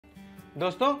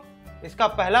दोस्तों इसका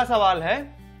पहला सवाल है,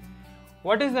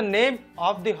 what is the name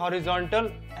of the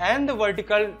horizontal and the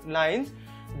vertical lines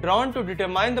drawn to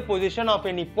determine the position of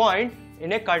any point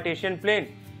in A Cartesian plane.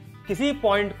 किसी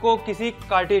point को किसी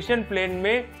कार्टेशियन प्लेन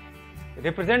में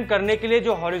रिप्रेजेंट करने के लिए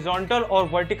जो हॉरिजॉन्टल और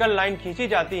वर्टिकल लाइन खींची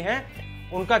जाती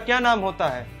हैं उनका क्या नाम होता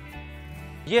है।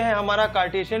 ये है हमारा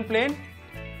कार्टेशियन प्लेन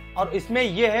और इसमें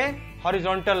ये है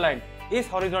हॉरिजॉन्टल लाइन।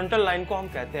 इस हॉरिजॉन्टल लाइन को हम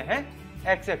कहते हैं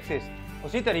एक्स एक्सिस।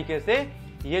 उसी तरीके से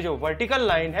ये जो वर्टिकल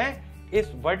लाइन है,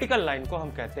 इस वर्टिकल लाइन को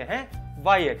हम कहते हैं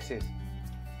वाई एक्सिस।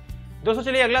 दोस्तों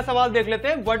चलिए अगला सवाल देख लेते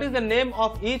हैं, what is the name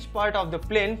of each part of the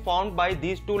plane formed by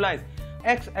these two lines.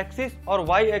 X axis और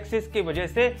वाई एक्सिस की वजह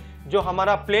से जो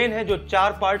हमारा प्लेन है जो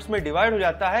चार पार्ट्स में डिवाइड हो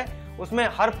जाता है, उसमें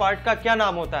हर पार्ट का क्या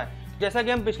नाम होता है। जैसा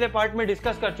कि हम पिछले पार्ट में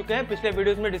डिस्कस कर चुके हैं, पिछले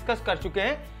वीडियोस में डिस्कस कर चुके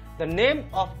हैं, the name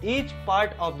of each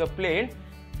part of the plane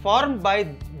formed by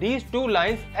these two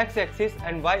lines x axis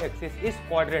and Y axis is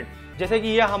quadrant. जैसे कि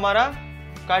यह हमारा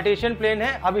कार्टेशियन प्लेन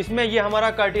है, अब इसमें यह हमारा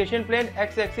कार्टेशियन प्लेन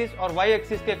एक्स एक्सिस और वाई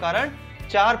एक्सिस के कारण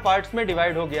चार पार्ट्स में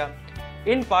डिवाइड हो गया।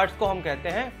 इन पार्ट्स को हम कहते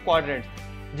हैं क्वाड्रेंट,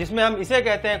 जिसमें हम इसे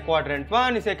कहते हैं क्वाड्रेंट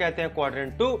 1, इसे कहते हैं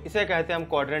क्वाड्रेंट 2, इसे कहते हैं हम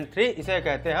क्वाड्रेंट 3, इसे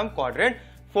कहते हैं हम क्वाड्रेंट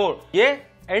 4। ये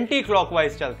एंटी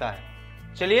क्लॉकवाइज चलता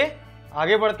है। चलिए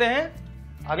आगे बढ़ते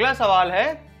हैं। अगला सवाल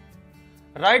है,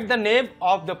 right the name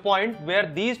of the point where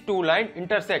these two line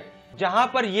intersect. जहां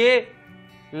पर ये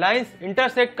लाइंस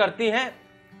इंटरसेक्ट करती हैं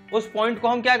उस पॉइंट को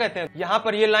हम क्या कहते हैं। यहां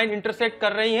पर ये लाइन इंटरसेक्ट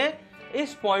कर रही है,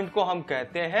 इस पॉइंट को हम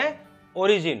कहते हैं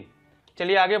ओरिजिन।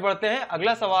 चलिए आगे बढ़ते हैं।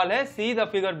 अगला सवाल है, see the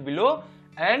figure below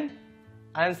and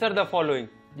answer the following.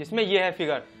 जिसमें यह है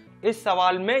फिगर, इस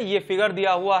सवाल में ये फिगर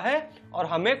दिया हुआ है और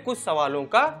हमें कुछ सवालों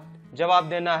का जवाब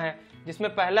देना है। जिसमें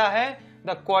पहला है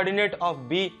the coordinate of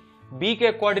B. B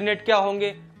के कोऑर्डिनेट क्या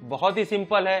होंगे, बहुत ही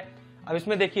सिंपल है। अब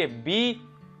इसमें देखिए बी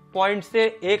पॉइंट से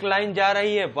एक लाइन जा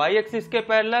रही है वाई एक्सिस के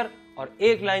पैरेलल और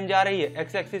एक लाइन जा रही है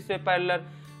एक्स एक्सिस पे पैरेलल।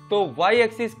 तो वाई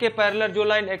एक्सिस के पैरेलल जो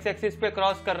लाइन एक्स एक्सिस पे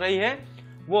क्रॉस कर रही है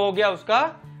वो हो गया उसका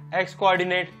एक्स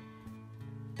कोऑर्डिनेट।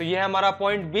 तो ये है हमारा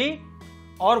पॉइंट बी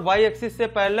और वाई एक्सिस से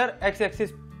पैरेलल एक्स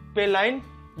एक्सिस पे लाइन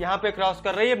यहां पे क्रॉस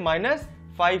कर रही है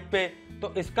 -5 पे,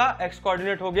 तो इसका एक्स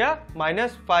कोऑर्डिनेट हो गया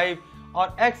 -5।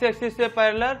 और एक्स एक्सिस से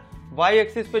पैरेलल वाई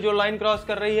एक्सिस पे जो लाइन क्रॉस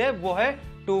कर रही है वो है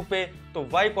 2 पे, तो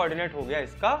वाई कोऑर्डिनेट हो गया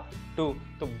इसका 2।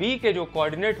 तो बी के जो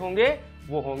कोऑर्डिनेट होंगे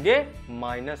वो होंगे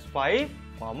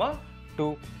 -5,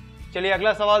 2। चलिए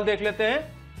अगला सवाल देख लेते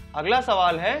हैं। अगला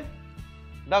सवाल है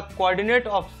द कोऑर्डिनेट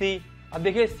ऑफ सी। अब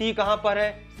देखिए सी कहां पर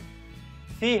है,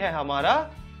 सी है हमारा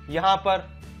यहां पर।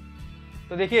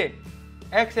 तो देखिए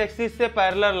एक्स एक्सिस से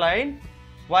पैरेलल लाइन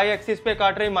वाई एक्सिस पे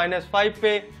काट रही -5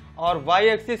 पे और वाई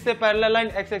एक्सिस से पैरेलल लाइन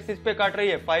एक्स एक्सिस पे काट रही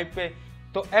है 5 पे।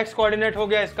 तो एक्स कोऑर्डिनेट हो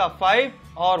गया इसका 5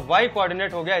 और वाई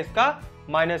कोऑर्डिनेट हो गया इसका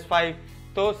 -5।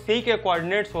 तो सी के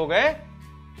कोऑर्डिनेट्स हो गए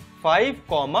 5,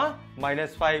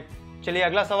 -5। चलिए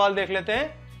अगला सवाल देख लेते हैं।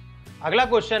 अगला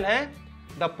क्वेश्चन है,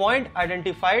 the point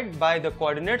identified by the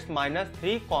coordinates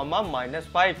 -3,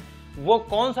 -5। वो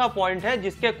कौन सा पॉइंट है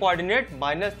जिसके कोऑर्डिनेट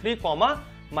 -3,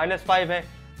 -5 है।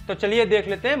 तो चलिए देख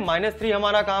लेते हैं। -3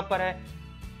 हमारा कहां पर है,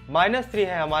 -3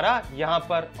 है हमारा यहां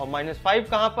पर, और -5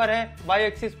 कहां पर है वाई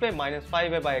एक्सिस पे,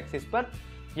 -5 है वाई एक्सिस पर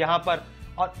यहां पर।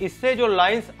 और इससे जो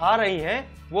लाइंस आ रही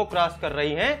हैं वो क्रॉस कर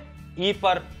रही हैं ई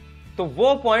पर। तो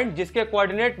वो पॉइंट जिसके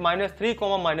कोऑर्डिनेट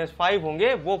 -3, -5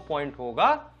 होंगे वो पॉइंट होगा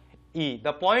ई।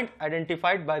 The point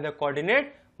identified by the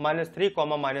coordinate -3,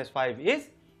 -5 is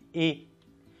ई।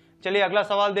 चलिए अगला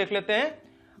सवाल देख लेते हैं।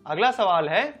 अगला सवाल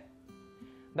है,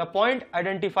 the point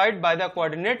identified by the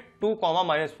coordinate 2,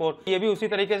 -4। ये भी उसी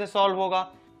तरीके से सॉल्व होगा।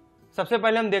 सबसे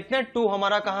पहले हम देखते हैं 2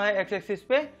 हमारा कहां है एक्स एक्सिस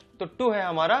पे, तो 2 है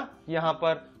हमारा यहां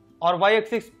पर। और वाई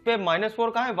एक्सिस पे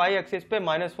 -4 कहां है, वाई एक्सिस पे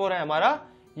 -4 है हमारा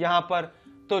यहां पर।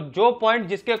 तो जो पॉइंट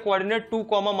जिसके कोऑर्डिनेट 2,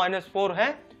 -4 है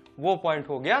वो पॉइंट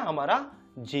हो गया हमारा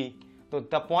जी। तो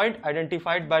the point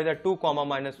identified by the 2,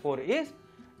 -4 is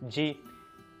जी।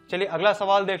 चलिए अगला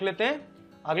सवाल देख लेते हैं।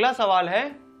 अगला सवाल है,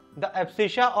 the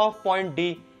abscissa of point D.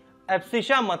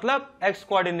 Abscissa मतलब एक्स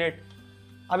कोऑर्डिनेट।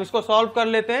 अब इसको सॉल्व कर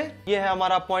लेते हैं। ये है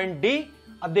हमारा पॉइंट डी।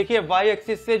 अब देखिए वाई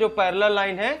एक्सिस से जो पैरेलल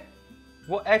लाइन है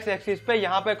वो एक्स एक्सिस पे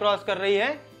यहां पे क्रॉस कर रही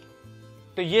है,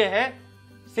 तो ये है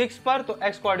 6 पर, तो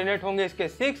एक्स कोऑर्डिनेट होंगे इसके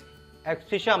 6।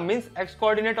 Abscissa means x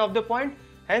coordinate of the point,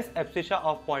 hence abscissa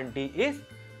of point D is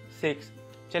 6।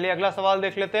 चलिए अगला सवाल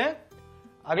देख लेते हैं।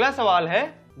 अगला सवाल है,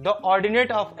 the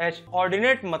ordinate of H.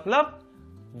 Ordinate मतलब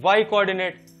वाई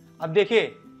कोऑर्डिनेट। अब देखिए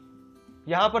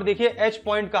यहां पर देखिए एच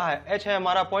पॉइंट कहां है, एच है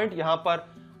हमारा पॉइंट यहां पर,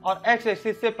 और एक्स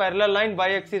एक्सिस से पैरेलल लाइन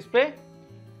वाई एक्सिस पे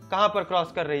कहां पर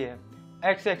क्रॉस कर रही है,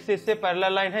 एक्स एक्सिस से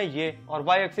पैरेलल लाइन है ये, और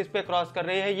वाई एक्सिस पे क्रॉस कर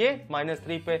रही है ये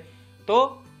 -3 पे।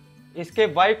 तो इसके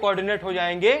y कोऑर्डिनेट हो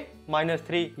जाएंगे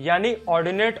 -3, यानी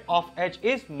ऑर्डिनेट ऑफ h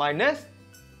इज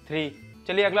 -3।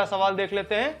 चलिए अगला सवाल देख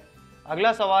लेते हैं।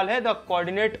 अगला सवाल है द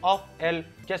कोऑर्डिनेट ऑफ L।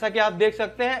 जैसा कि आप देख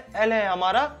सकते हैं L है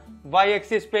हमारा y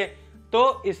एक्सिस पे,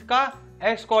 तो इसका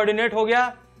x कोऑर्डिनेट हो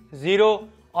गया 0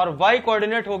 और y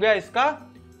कोऑर्डिनेट हो गया इसका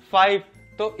 5,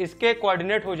 तो इसके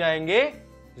कोऑर्डिनेट हो जाएंगे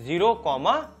 0,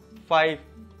 5।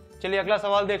 चलिए अगला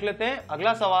सवाल देख लेते हैं।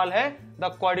 अगला सवाल है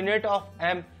the coordinate of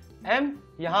m। m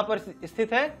यहां पर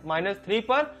स्थित है -3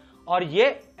 पर और ये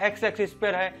x एक्सिस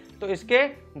पर है, तो इसके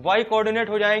y कोऑर्डिनेट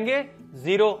हो जाएंगे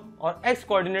 0 और x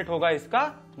कोऑर्डिनेट होगा इसका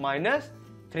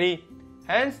 -3।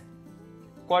 Hence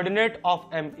coordinate of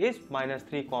m is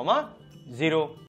 -3, 0।